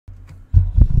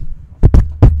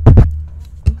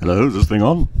Hello, is this thing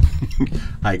on?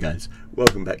 Hi guys,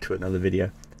 welcome back to another video.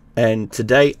 And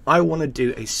today I want to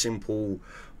do a simple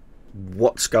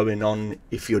what's going on.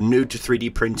 If you're new to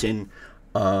 3D printing,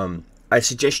 I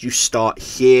suggest you start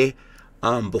here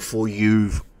before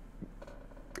you've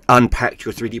unpacked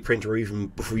your 3D printer, or even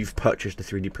before you've purchased a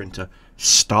 3D printer.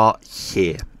 Start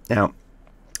here. Now,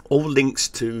 all links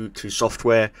to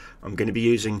software I'm going to be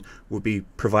using will be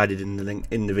provided in the link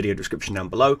in the video description down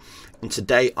below. And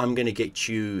today I'm going to get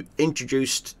you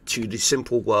introduced to the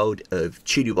simple world of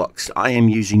Chitubox. I am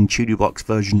using Chitubox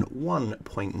version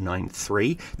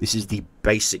 1.93. This is the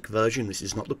basic version. This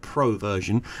is not the pro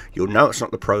version. You'll know it's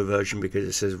not the pro version because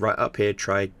it says right up here,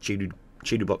 try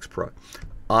Chitubox Pro.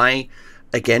 I'm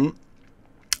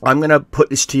going to put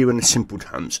this to you in simple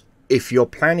terms. If you're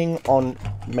planning on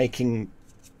making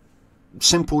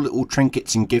simple little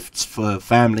trinkets and gifts for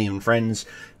family and friends,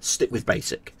 stick with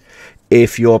basic.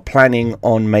 If you're planning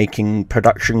on making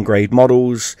production grade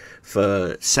models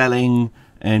for selling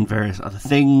and various other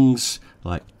things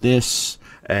like this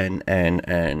and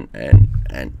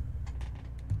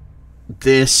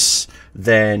this,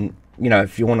 then you know,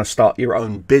 if you want to start your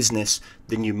own business,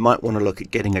 then you might want to look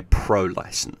at getting a pro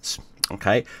license.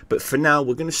 Okay, but for now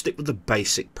we're going to stick with the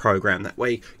basic program. That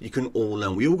way you can all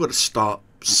learn. We all got to start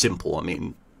simple. I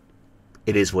mean,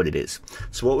 it is what it is.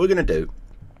 So what we're going to do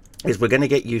is we're going to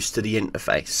get used to the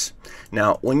interface.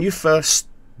 Now, when you first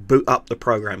boot up the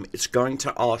program, it's going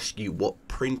to ask you what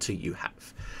printer you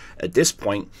have. At this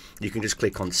point, you can just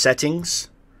click on settings,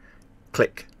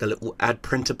 click the little add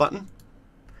printer button,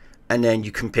 and then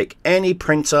you can pick any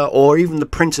printer or even the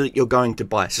printer that you're going to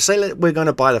buy. So say we're going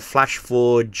to buy the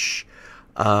FlashForge.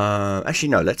 Actually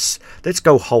no, let's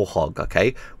go whole hog.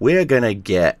 Okay, we're gonna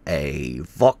get a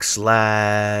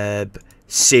VoxLab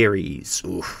series.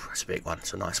 Oof, that's a big one.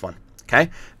 It's a nice one.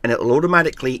 Okay, and it will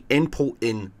automatically import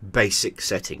in basic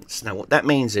settings. Now what that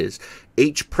means is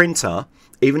each printer,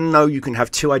 even though you can have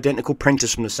two identical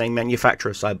printers from the same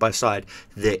manufacturer side by side,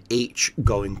 they're each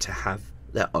going to have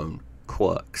their own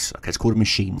quirks. Okay, it's called a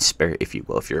machine spirit, if you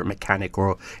will, if you're a mechanic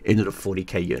or into the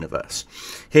 40k universe.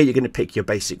 Here you're going to pick your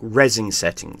basic resin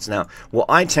settings. Now what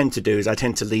I tend to do is I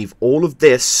tend to leave all of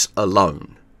this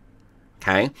alone,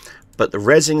 okay, but the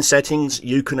resin settings,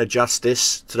 you can adjust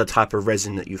this to the type of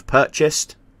resin that you've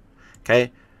purchased.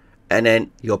 Okay, and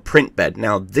then your print bed.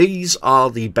 Now these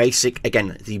are the basic,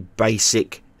 again, the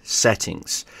basic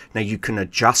settings. Now you can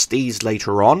adjust these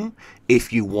later on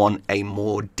if you want a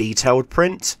more detailed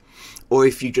print, or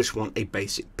if you just want a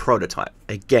basic prototype.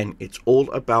 Again, it's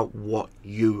all about what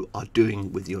you are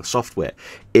doing with your software.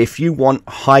 If you want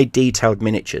high detailed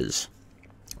miniatures,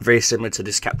 very similar to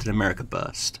this Captain America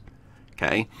burst,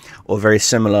 okay, or very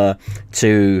similar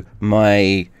to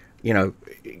my, you know,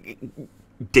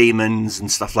 demons and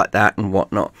stuff like that and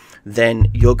whatnot, then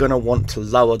you're going to want to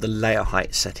lower the layer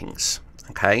height settings.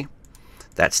 Okay,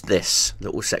 that's this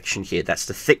little section here. That's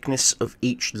the thickness of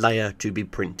each layer to be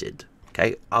printed.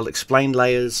 Okay, I'll explain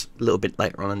layers a little bit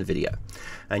later on in the video.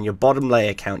 And your bottom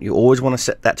layer count, you always want to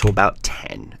set that to about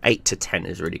 10. 8 to 10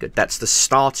 is really good. That's the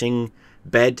starting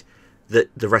bed that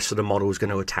the rest of the model is going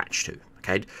to attach to.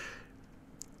 Okay,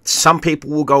 some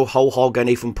people will go whole hog and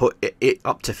even put it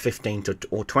up to 15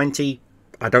 or 20.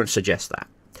 I don't suggest that.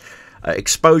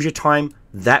 Exposure time,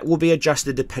 that will be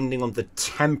adjusted depending on the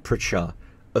temperature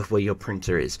of where your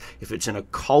printer is. If it's in a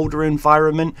colder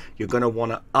environment, you're going to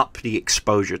want to up the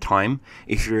exposure time.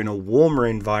 If you're in a warmer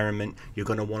environment, you're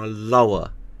going to want to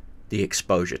lower the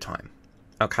exposure time.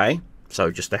 Okay,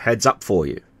 so just a heads up for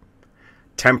you.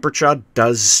 Temperature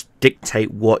does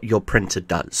dictate what your printer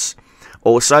does.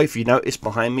 Also, if you notice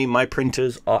behind me, my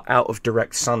printers are out of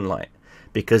direct sunlight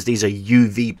because these are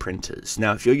UV printers.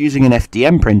 Now, if you're using an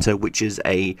FDM printer, which is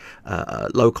a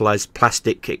localized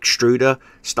plastic extruder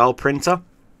style printer,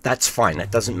 that's fine.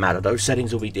 That doesn't matter. Those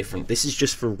settings will be different. This is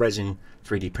just for resin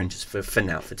 3D printers for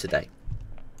now, for today.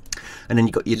 And then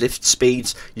you've got your lift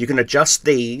speeds. You can adjust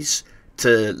these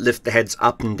to lift the heads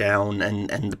up and down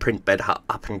and the print bed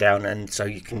up and down. And so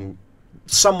you can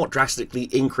somewhat drastically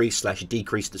increase /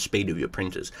 decrease the speed of your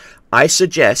printers. I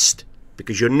suggest,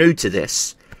 because you're new to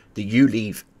this, that you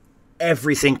leave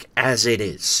everything as it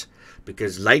is.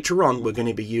 Because later on we're going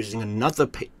to be using another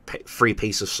free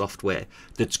piece of software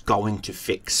that's going to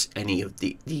fix any of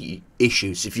the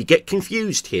issues. If you get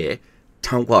confused here,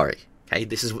 don't worry. Okay,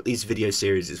 this is what this video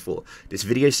series is for. This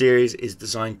video series is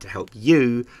designed to help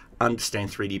you understand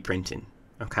 3D printing.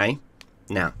 Okay,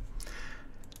 now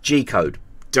G-code.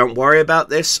 Don't worry about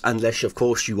this unless, of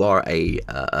course, you are a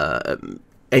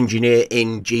engineer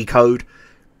in G-code.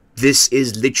 This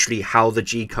is literally how the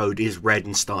G-code is read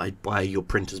and started by your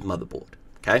printer's motherboard.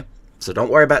 Okay, So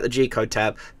don't worry about the G-code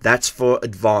tab. That's for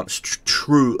advanced,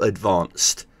 true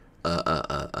advanced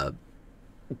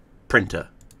printer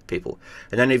people.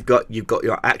 And then you've got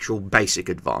your actual basic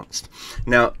advanced.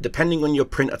 Now, depending on your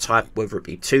printer type, whether it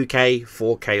be 2K,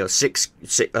 4K, or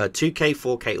 2K,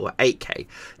 4K, or 8K,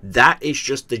 that is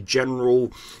just the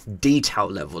general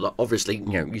detail level. Like, obviously, you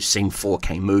know, you've seen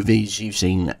 4K movies, you've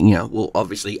seen, you know, well,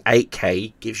 obviously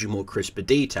 8K gives you more crisper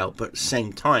detail, but at the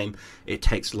same time, it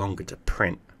takes longer to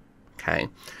print. Okay,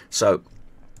 so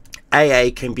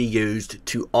AA can be used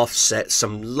to offset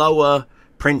some lower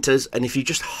printers, and if you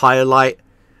just highlight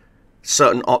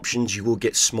certain options, you will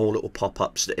get small little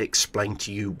pop-ups that explain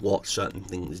to you what certain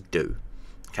things do.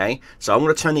 Okay, so I'm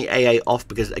going to turn the AA off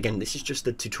because, again, this is just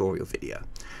a tutorial video.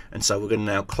 And so we're going to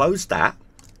now close that,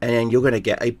 and then you're going to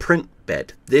get a print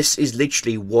bed. This is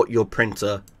literally what your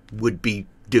printer would be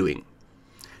doing.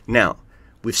 Now,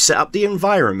 we've set up the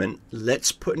environment.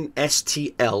 Let's put an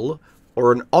STL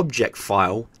or an object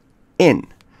file in.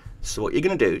 So what you're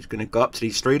going to do is going to go up to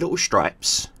these three little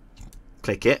stripes,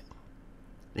 click it,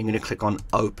 then you're going to click on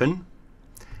open,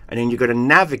 and then you're going to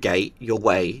navigate your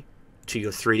way to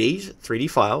your 3D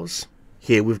files.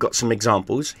 Here we've got some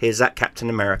examples. Here's that Captain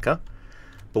America.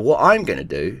 But what I'm going to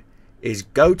do is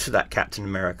go to that Captain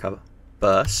America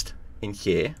burst in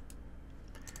here,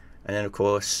 and then of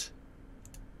course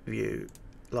view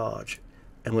large,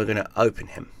 and we're going to open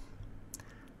him.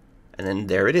 And then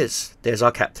there it is. There's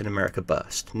our Captain America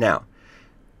burst. Now,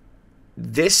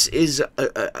 this is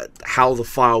how the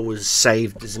file was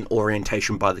saved as an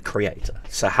orientation by the creator.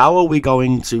 So how are we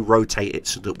going to rotate it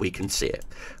so that we can see it?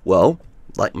 Well,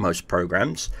 like most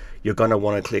programs, you're going to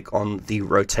want to click on the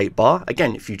rotate bar.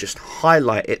 Again, if you just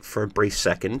highlight it for a brief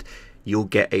second, you'll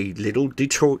get a little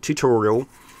tutorial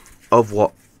of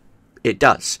what it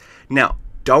does. Now,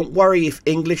 don't worry if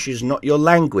English is not your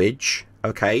language.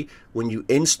 Okay, when you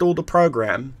install the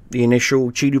program, the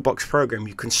initial Chitubox program,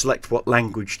 you can select what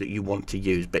language that you want to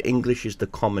use, but English is the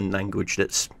common language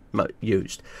that's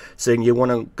used. So you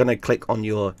going to click on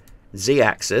your Z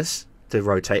axis to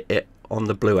rotate it on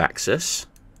the blue axis.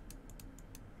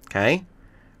 Okay,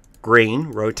 green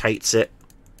rotates it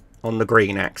on the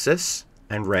green axis,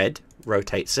 and red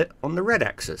rotates it on the red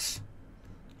axis.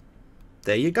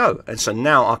 There you go. And so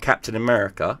now our Captain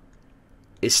America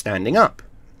is standing up.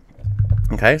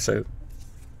 Okay, so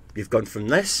you've gone from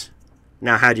this.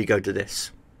 Now, how do you go to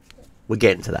this? We're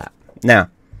getting to that. Now,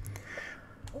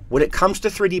 when it comes to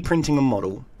 3D printing a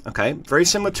model, okay, very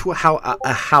similar to how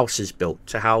a house is built,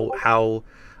 to how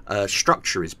a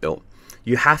structure is built,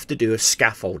 you have to do a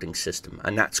scaffolding system,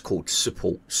 and that's called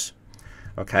supports.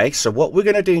 Okay, so what we're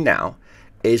going to do now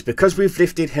is, because we've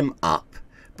lifted him up,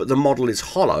 but the model is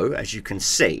hollow, as you can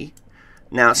see.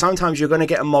 Now, sometimes you're going to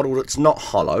get a model that's not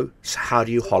hollow. So how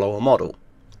do you hollow a model?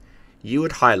 You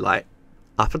would highlight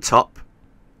up at top.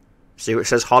 See where it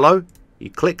says hollow? You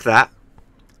click that.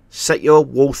 Set your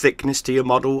wall thickness to your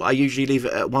model. I usually leave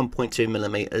it at 1.2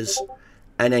 millimeters.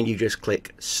 And then you just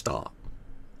click start.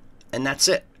 And that's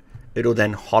it. It'll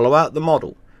then hollow out the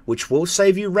model, which will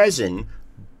save you resin.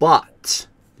 But,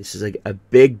 this is a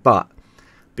big but.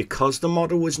 Because the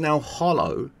model is now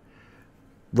hollow,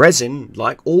 resin,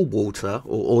 like all water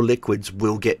or liquids,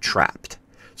 will get trapped.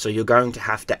 So you're going to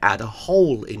have to add a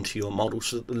hole into your model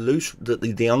so that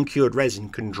the uncured resin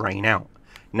can drain out.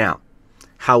 Now,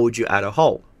 how would you add a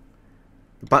hole?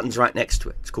 The button's right next to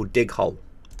it. It's called dig hole.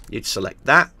 You'd select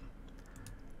that.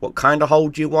 What kind of hole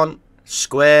do you want?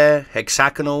 Square,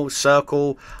 hexagonal,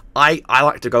 circle. I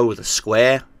like to go with a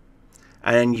square.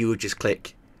 And then you would just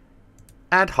click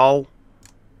add hole.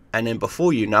 And then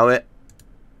before you know it,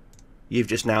 you've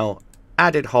just now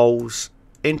added holes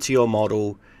into your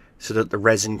model so that the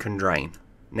resin can drain.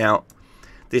 Now,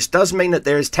 this does mean that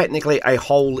there is technically a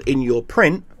hole in your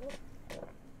print.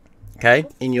 Okay,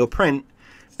 in your print.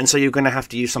 And so you're going to have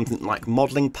to use something like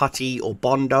modeling putty or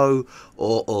Bondo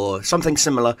or something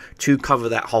similar to cover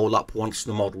that hole up once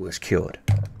the model is cured.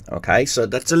 Okay, so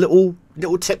that's a little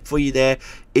tip for you there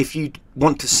if you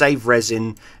want to save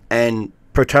resin and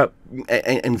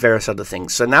various other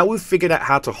things. So now we've figured out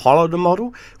how to hollow the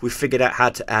model. We've figured out how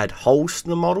to add holes to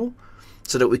the model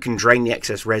so that we can drain the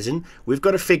excess resin. We've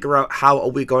got to figure out how are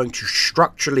we going to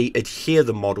structurally adhere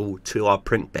the model to our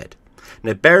print bed.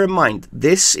 Now bear in mind,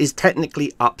 this is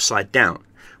technically upside down.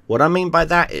 What I mean by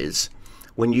that is,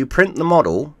 when you print the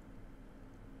model,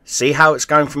 see how it's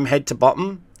going from head to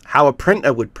bottom? How a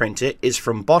printer would print it is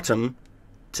from bottom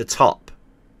to top.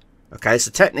 Okay, so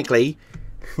technically,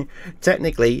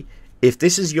 if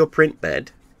this is your print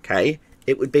bed, okay,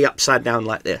 it would be upside down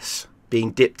like this,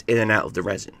 being dipped in and out of the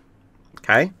resin.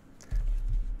 Okay,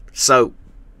 so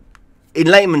in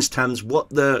layman's terms, what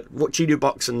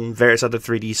Chitubox and various other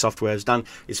 3D software has done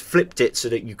is flipped it so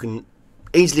that you can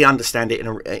easily understand it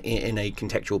in a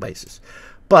contextual basis.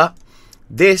 But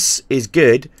this is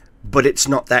good, but it's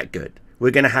not that good.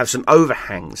 We're going to have some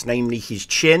overhangs, namely his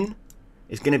chin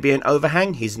is going to be an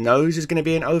overhang, his nose is going to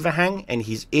be an overhang, and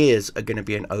his ears are going to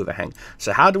be an overhang.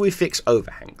 So how do we fix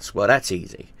overhangs? Well, that's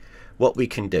easy. What we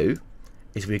can do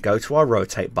is we go to our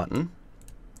rotate button,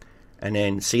 and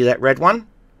then see that red one?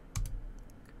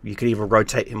 You can either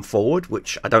rotate him forward,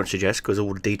 which I don't suggest because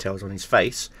all the details on his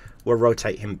face, or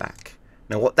rotate him back.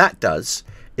 Now what that does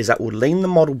is that will lean the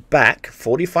model back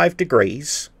 45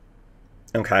 degrees,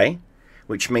 okay,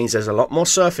 which means there's a lot more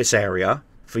surface area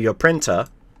for your printer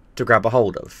to grab a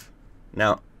hold of.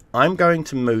 Now I'm going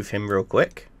to move him real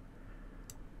quick.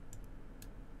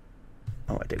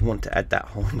 Oh, I didn't want to add that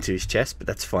hole into his chest, but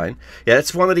that's fine. Yeah,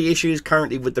 that's one of the issues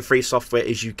currently with the free software,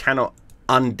 is you cannot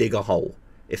undig a hole,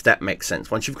 if that makes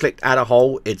sense. Once you've clicked add a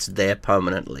hole, it's there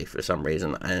permanently for some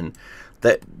reason, and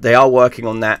that they are working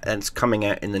on that, and it's coming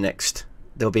out in the next,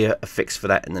 there'll be a fix for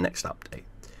that in the next update.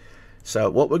 So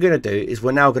what we're going to do is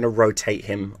we're now going to rotate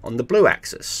him on the blue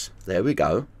axis. There we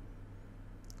go.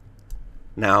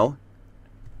 Now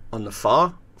on the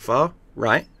far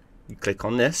right, you click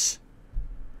on this.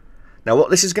 Now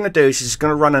what this is going to do is it's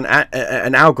going to run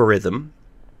an algorithm.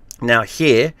 Now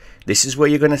here, this is where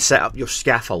you're going to set up your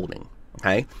scaffolding,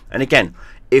 okay? And again,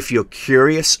 if you're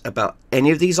curious about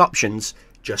any of these options,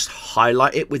 just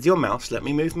highlight it with your mouse. Let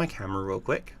me move my camera real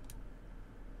quick.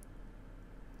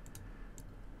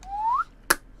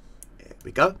 There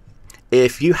we go.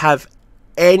 If you have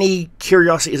any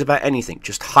curiosities about anything,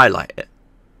 just highlight it.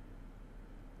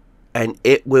 And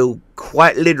it will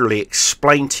quite literally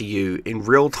explain to you in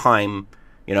real time,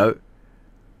 you know,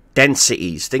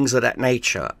 densities, things of that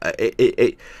nature.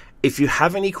 If you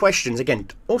have any questions, again,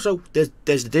 also there's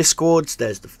the Discords,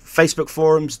 there's the Facebook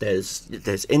forums, there's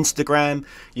Instagram.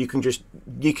 You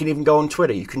can even go on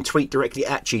Twitter. You can tweet directly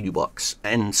at Chitubox,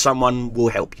 and someone will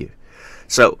help you.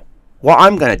 So what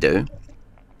I'm going to do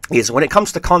is, when it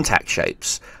comes to contact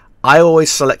shapes, I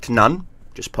always select none,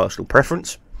 just personal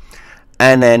preference.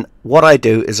 And then what I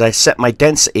do is I set my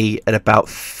density at about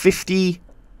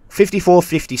 54,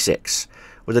 56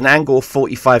 with an angle of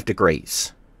 45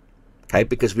 degrees. Okay,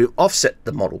 because we've offset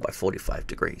the model by 45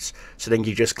 degrees. So then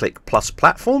you just click plus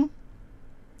platform.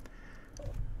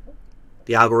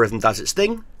 The algorithm does its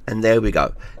thing, and there we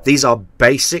go. These are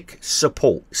basic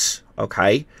supports,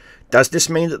 okay? Does this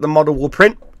mean that the model will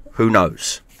print? Who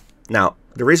knows? Now,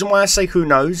 the reason why I say who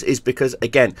knows is because,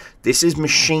 again, this is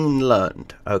machine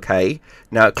learned, okay?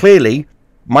 Now, clearly,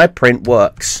 my print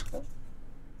works,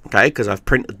 okay, because I've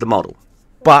printed the model.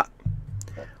 But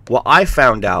what I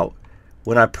found out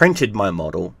when I printed my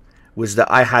model was that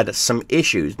I had some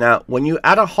issues. Now, when you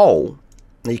add a hole,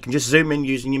 you can just zoom in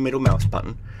using your middle mouse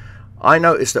button. I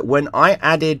noticed that when I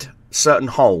added certain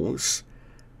holes,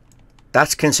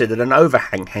 that's considered an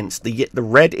overhang. Hence, the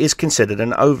red is considered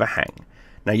an overhang.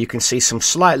 Now you can see some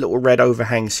slight little red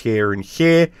overhangs here and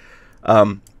here.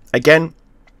 Again,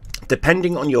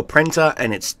 depending on your printer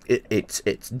and its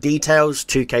details,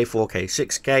 2K, 4K,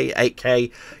 6K,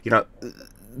 8K, you know,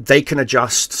 they can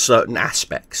adjust certain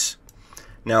aspects.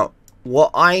 Now,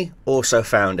 what I also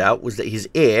found out was that his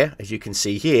ear, as you can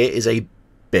see here, is a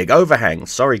big overhang.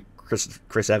 Sorry,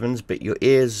 Chris Evans, but your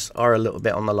ears are a little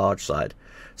bit on the large side.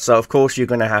 So, of course, you're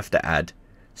going to have to add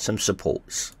some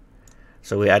supports.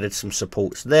 So we added some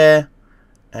supports there,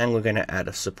 and we're going to add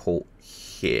a support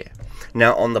here.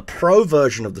 Now on the Pro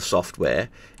version of the software,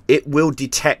 it will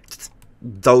detect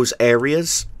those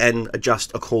areas and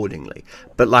adjust accordingly.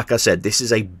 But like I said, this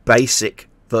is a basic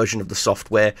version of the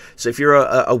software. So if you're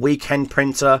a weekend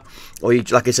printer, or you,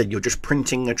 like I said, you're just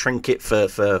printing a trinket for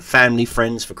family,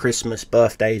 friends, for Christmas,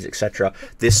 birthdays, etc.,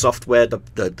 this software,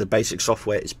 the basic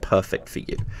software, is perfect for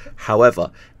you.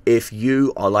 However, if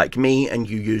you are like me and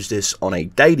you use this on a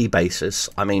daily basis,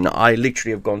 I mean, I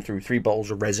literally have gone through 3 bottles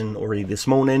of resin already this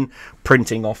morning,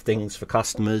 printing off things for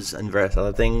customers and various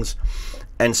other things.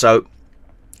 And so,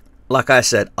 like I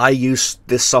said, I use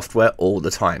this software all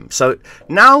the time. So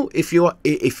now, if you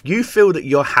feel that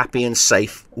you're happy and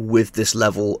safe with this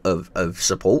level of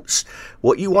supports,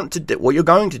 what you're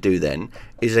going to do then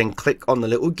is then click on the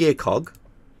little gear cog,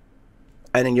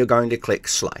 and then you're going to click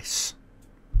slice.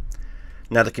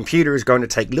 Now the computer is going to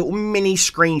take little mini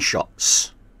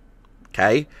screenshots,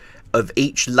 okay, of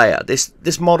each layer.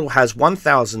 This model has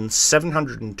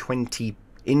 1,720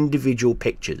 individual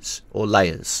pictures or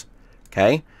layers,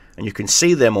 okay, and you can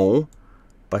see them all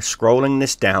by scrolling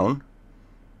this down.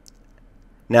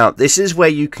 Now this is where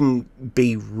you can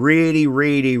be really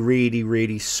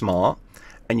smart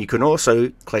and you can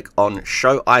also click on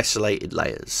show isolated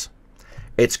layers.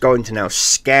 It's going to now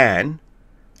scan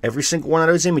every single one of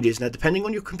those images. Now, depending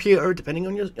on your computer,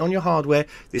 depending on your hardware,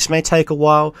 this may take a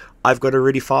while. I've got a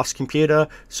really fast computer,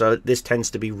 so this tends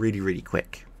to be really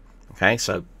quick. Okay,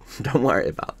 so don't worry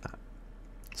about that.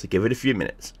 So give it a few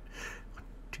minutes. 1,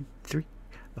 2, 3,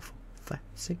 4, 5,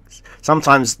 6.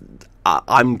 Sometimes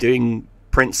I'm doing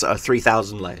prints that are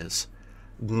 3,000 layers.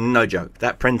 No joke.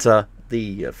 That printer,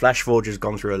 the Flash Forge, has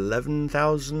gone through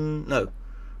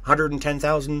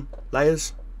 110,000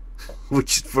 layers,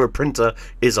 which for a printer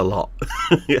is a lot.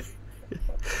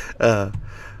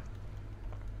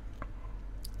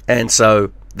 And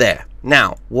so there.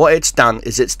 Now, what it's done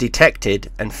is it's detected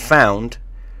and found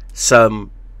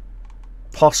some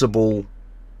possible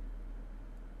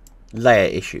layer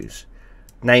issues,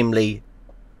 namely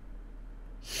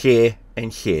here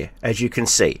and here, as you can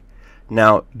see.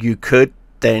 Now, you could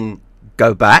then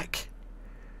go back,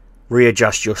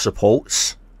 readjust your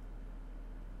supports,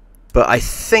 but I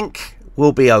think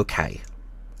we'll be okay.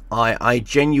 I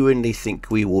genuinely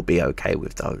think we will be okay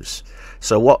with those.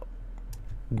 So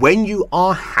when you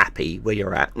are happy where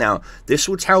you're at, now this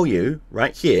will tell you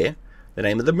right here the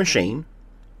name of the machine,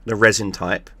 the resin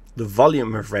type, the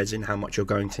volume of resin, how much you're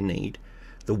going to need,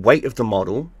 the weight of the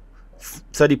model.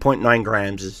 30.9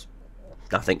 grams is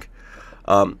nothing.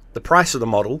 The price of the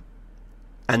model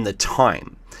and the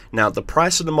time. Now, the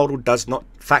price of the model does not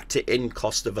factor in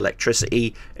cost of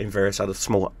electricity and various other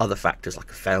small factors like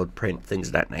a failed print, things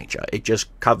of that nature. It just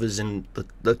covers in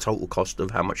the total cost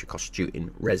of how much it costs you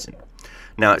in resin.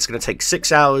 Now, it's going to take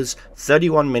 6 hours,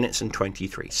 31 minutes and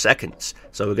 23 seconds.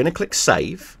 So we're going to click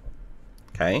save.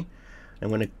 Okay, and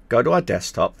we're going to go to our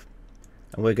desktop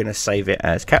and we're going to save it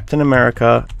as Captain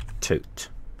America Toot.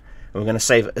 And we're going to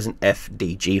save it as an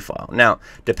FDG file. Now,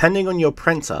 depending on your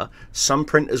printer, some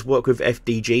printers work with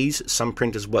FDGs, some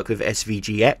printers work with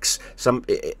SVGX.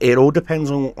 It all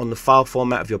depends on the file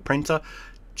format of your printer.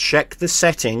 Check the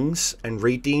settings and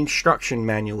read the instruction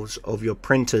manuals of your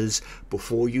printers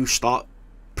before you start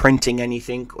printing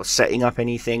anything or setting up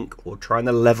anything or trying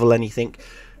to level anything.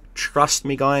 Trust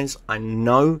me, guys, I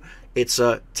know it's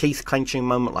a teeth clenching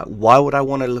moment. Like, why would I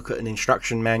want to look at an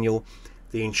instruction manual?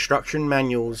 The instruction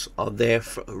manuals are there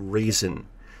for a reason.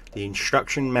 The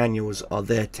instruction manuals are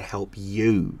there to help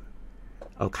you.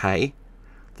 Okay?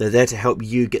 They're there to help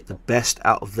you get the best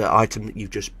out of the item that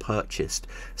you've just purchased.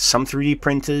 Some 3D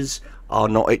printers are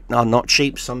not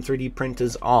cheap. Some 3D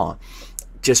printers are.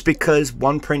 Just because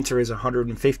one printer is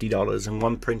 $150 and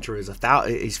one printer is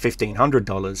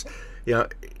 $1,500, you know,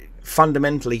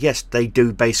 fundamentally, yes, they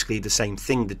do basically the same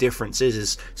thing. The difference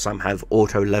is some have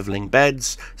auto leveling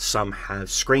beds, some have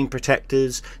screen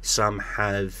protectors, some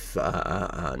have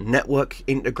network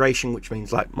integration, which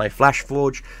means like my Flash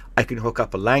Forge, I can hook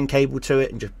up a LAN cable to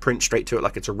it and just print straight to it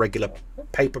like it's a regular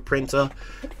paper printer,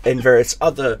 and various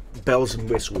other bells and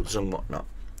whistles and whatnot.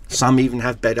 Some even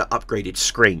have better upgraded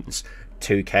screens,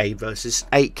 2K versus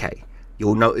 8K.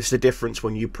 You'll notice the difference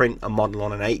when you print a model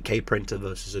on an 8K printer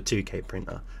versus a 2K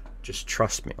printer. Just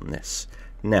trust me on this.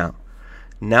 Now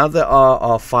that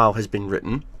our file has been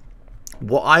written,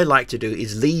 what I like to do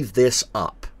is leave this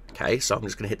up. Okay, so I'm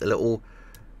just going to hit the little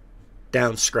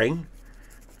down screen.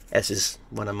 This is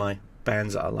one of my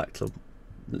bands that I like to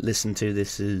listen to.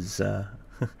 This is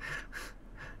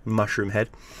Mushroom Head.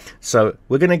 So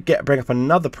we're going to bring up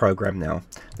another program now.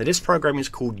 Now this program is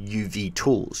called UV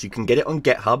Tools. You can get it on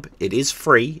GitHub. It is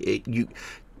free.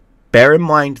 Bear in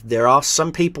mind, there are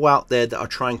some people out there that are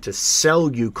trying to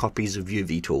sell you copies of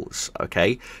UV Tools,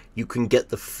 okay? You can get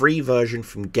the free version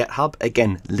from GitHub.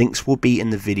 Again, links will be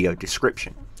in the video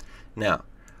description. Now,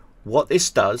 what this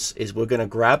does is we're going to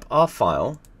grab our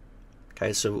file.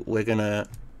 Okay, so we're going to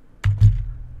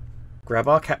grab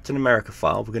our Captain America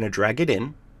file. We're going to drag it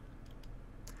in.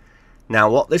 Now,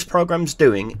 what this program's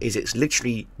doing is it's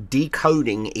literally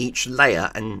decoding each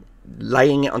layer and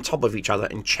laying it on top of each other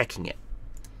and checking it.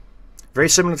 Very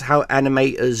similar to how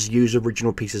animators use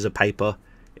original pieces of paper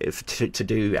to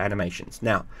do animations.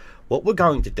 Now, what we're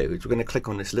going to do is we're going to click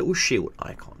on this little shield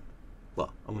icon.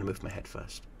 Well, I'm going to move my head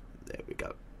first. There we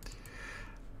go.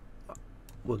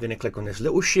 We're going to click on this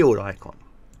little shield icon.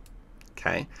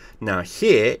 Okay. Now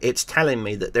here, it's telling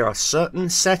me that there are certain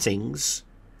settings,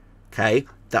 okay,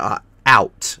 that are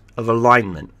out of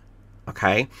alignment.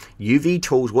 Okay, UV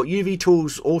Tools, what UV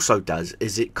Tools also does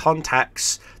is it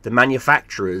contacts the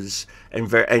manufacturers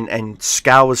and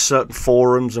scours certain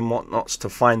forums and whatnots to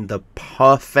find the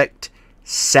perfect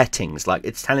settings. Like,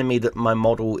 it's telling me that my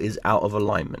model is out of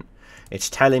alignment. It's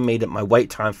telling me that my wait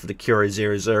time for the Cura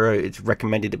 00 is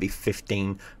recommended to be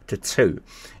 15 to 2.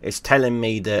 It's telling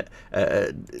me that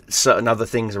certain other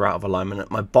things are out of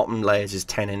alignment. My bottom layers is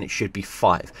 10 and it should be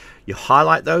 5. You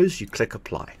highlight those, you click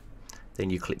apply. Then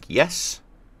you click yes.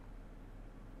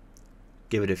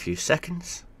 Give it a few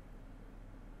seconds.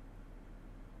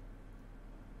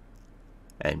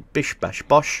 And bish bash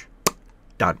bosh,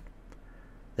 done.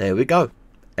 There we go.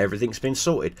 Everything's been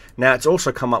sorted. Now it's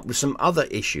also come up with some other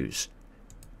issues.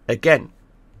 Again,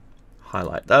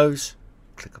 highlight those,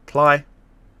 click apply.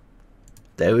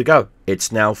 There we go.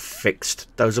 It's now fixed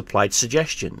those applied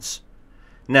suggestions.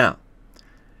 Now,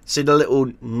 see the little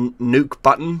nuke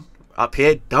button up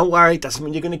here? Don't worry, doesn't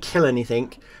mean you're going to kill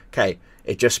anything. Okay,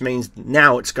 it just means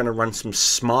now it's going to run some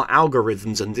smart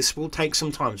algorithms, and this will take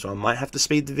some time, so I might have to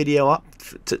speed the video up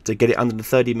to get it under the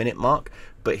 30-minute mark.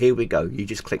 But here we go. You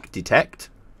just click detect,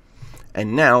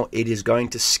 and now it is going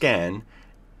to scan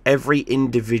every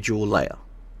individual layer.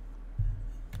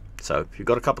 So if you've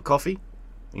got a cup of coffee,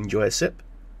 enjoy a sip.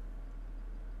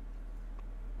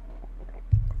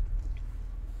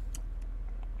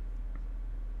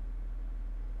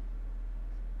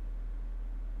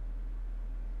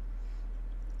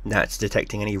 Now it's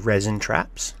detecting any resin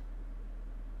traps.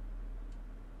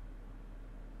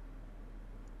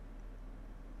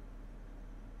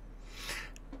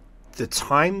 The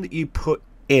time that you put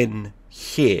in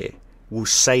here will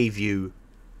save you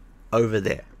over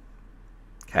there.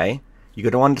 Okay, you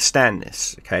got to understand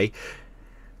this. Okay,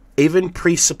 even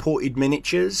pre-supported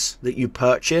miniatures that you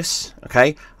purchase.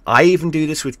 Okay, I even do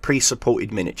this with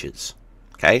pre-supported miniatures.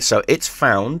 Okay, so it's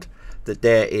found that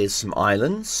there is some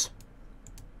islands.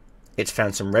 It's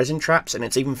found some resin traps, and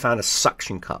it's even found a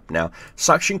suction cup. Now,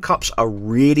 suction cups are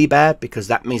really bad because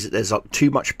that means that there's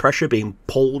too much pressure being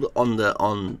pulled on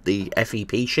the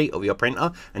FEP sheet of your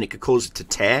printer, and it could cause it to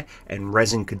tear, and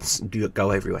resin could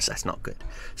go everywhere. So that's not good.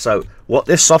 So what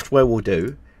this software will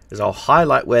do is I'll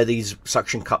highlight where these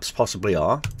suction cups possibly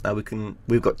are. Now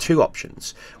we've got two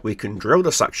options. We can drill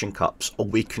the suction cups, or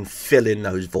we can fill in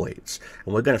those voids,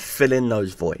 and we're going to fill in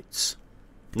those voids.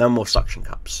 No more suction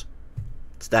cups.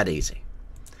 It's that easy.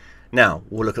 Now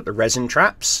we'll look at the resin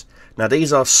traps. Now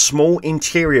these are small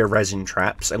interior resin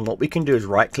traps, and what we can do is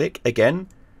right click again,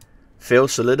 fill,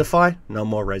 solidify. No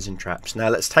more resin traps. Now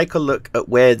let's take a look at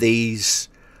where these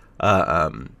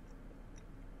okay,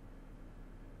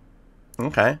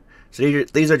 so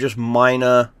these are just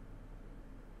minor.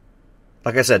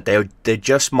 Like I said, they're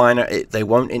just minor. They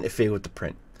won't interfere with the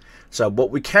print. So what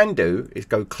we can do is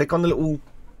go click on the little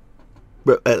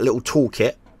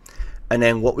toolkit. And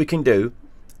then what we can do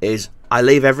is I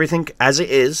leave everything as it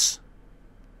is,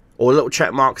 all little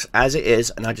check marks as it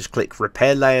is, and I just click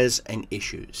repair layers and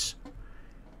issues.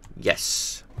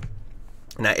 Yes.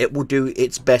 Now it will do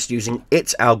its best using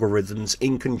its algorithms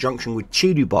in conjunction with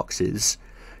Chituboxes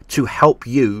to help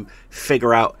you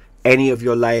figure out any of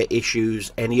your layer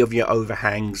issues, any of your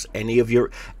overhangs,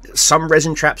 some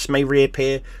resin traps may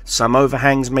reappear, some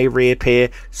overhangs may reappear,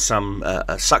 some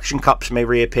suction cups may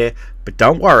reappear, but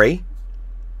don't worry.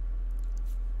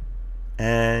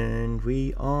 And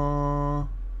we are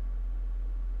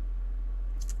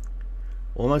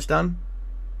almost done.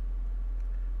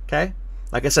 Okay,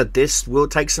 like I said, this will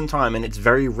take some time, and it's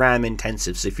very RAM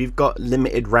intensive. So if you've got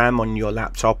limited RAM on your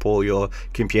laptop or your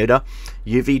computer,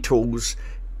 UV tools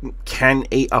can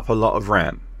eat up a lot of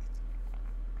RAM.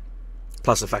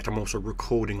 Plus the fact I'm also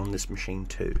recording on this machine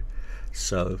too,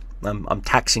 so I'm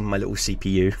taxing my little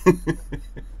CPU.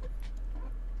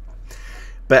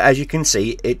 But as you can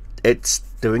see, it's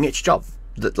doing its job.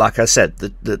 Like I said,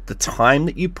 the time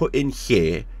that you put in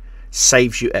here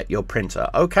saves you at your printer.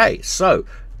 Okay, so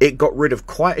it got rid of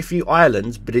quite a few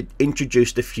islands, but it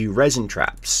introduced a few resin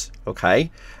traps. Okay,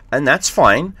 and that's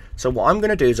fine. So what I'm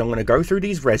going to do is I'm going to go through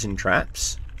these resin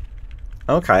traps.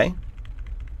 Okay,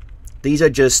 these are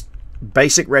just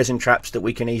basic resin traps that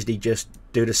we can easily just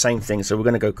do the same thing. So we're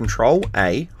going to go Control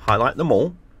A, highlight them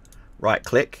all, right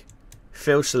click,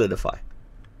 fill, solidify.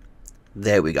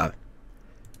 There we go.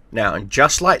 Now, and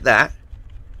just like that,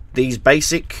 these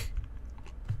basic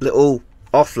little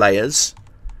off layers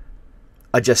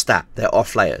are just that. They're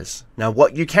off layers. Now,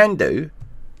 what you can do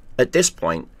at this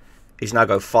point is now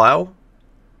go File,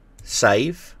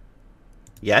 Save,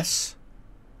 yes.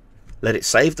 Let it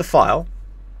save the file.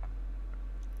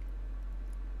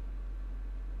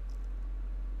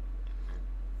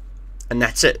 And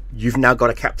that's it. You've now got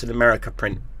a Captain America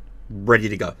print ready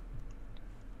to go.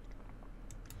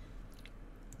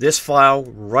 This file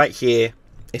right here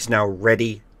is now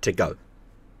ready to go.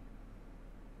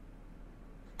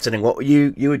 So then what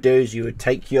you would do is you would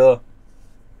take your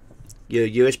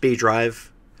USB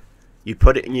drive, You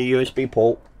put it in your USB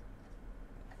port.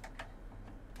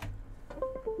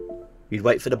 You'd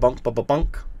wait for the bunk, bunk,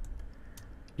 bunk.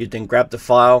 You'd then grab the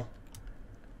file,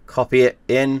 copy it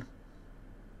in.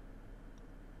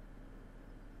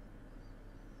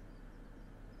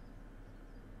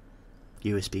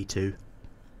 USB 2.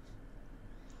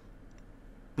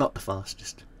 Not the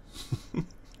fastest.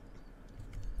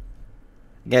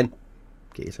 Again,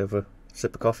 get yourself a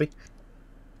sip of coffee.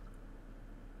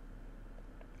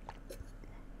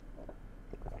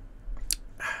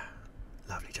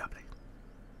 Lovely jubbly.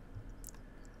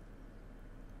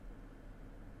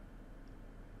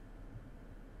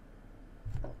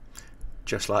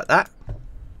 Just like that.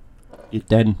 You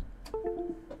then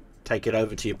take it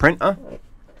over to your printer,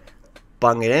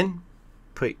 bung it in,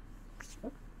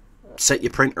 set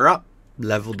your printer up,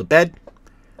 level the bed,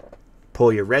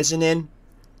 pour your resin in,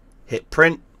 hit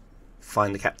print,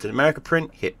 find the Captain America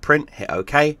print, hit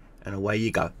OK, and away you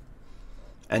go.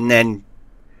 And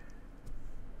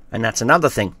that's another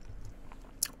thing.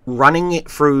 Running it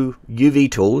through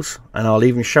UV tools, and I'll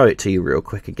even show it to you real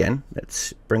quick again.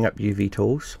 Let's bring up UV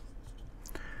tools.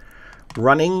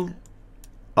 Running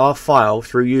our file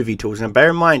through UV tools, and bear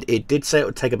in mind it did say it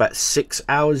would take about 6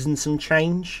 hours and some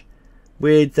change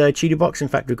with Chitubox. In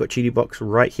fact, we've got Chitubox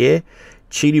right here.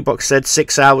 Chitubox said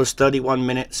 6 hours, 31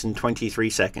 minutes and 23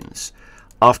 seconds.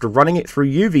 After running it through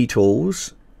UV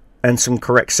tools and some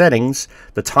correct settings,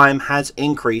 the time has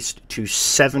increased to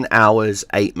 7 hours,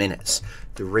 8 minutes.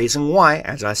 The reason why,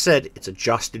 as I said, it's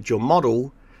adjusted your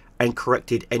model and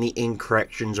corrected any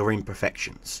incorrections or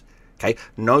imperfections. Okay,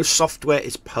 no software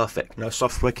is perfect. No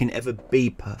software can ever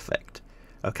be perfect.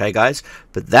 Okay, guys,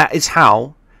 but that is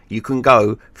how you can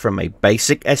go from a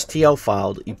basic STL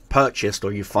file that you purchased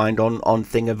or you find on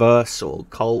Thingiverse or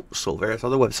Cults or various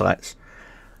other websites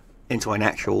into an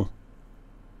actual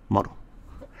model.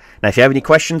 Now, if you have any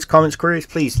questions, comments, queries,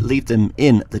 please leave them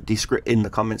in the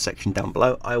comment section down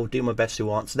below. I will do my best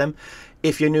to answer them.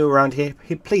 If you're new around here,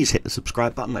 please hit the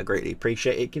subscribe button. I greatly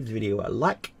appreciate it. Give the video a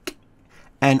like.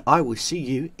 And I will see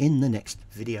you in the next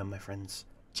video, my friends.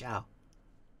 Ciao.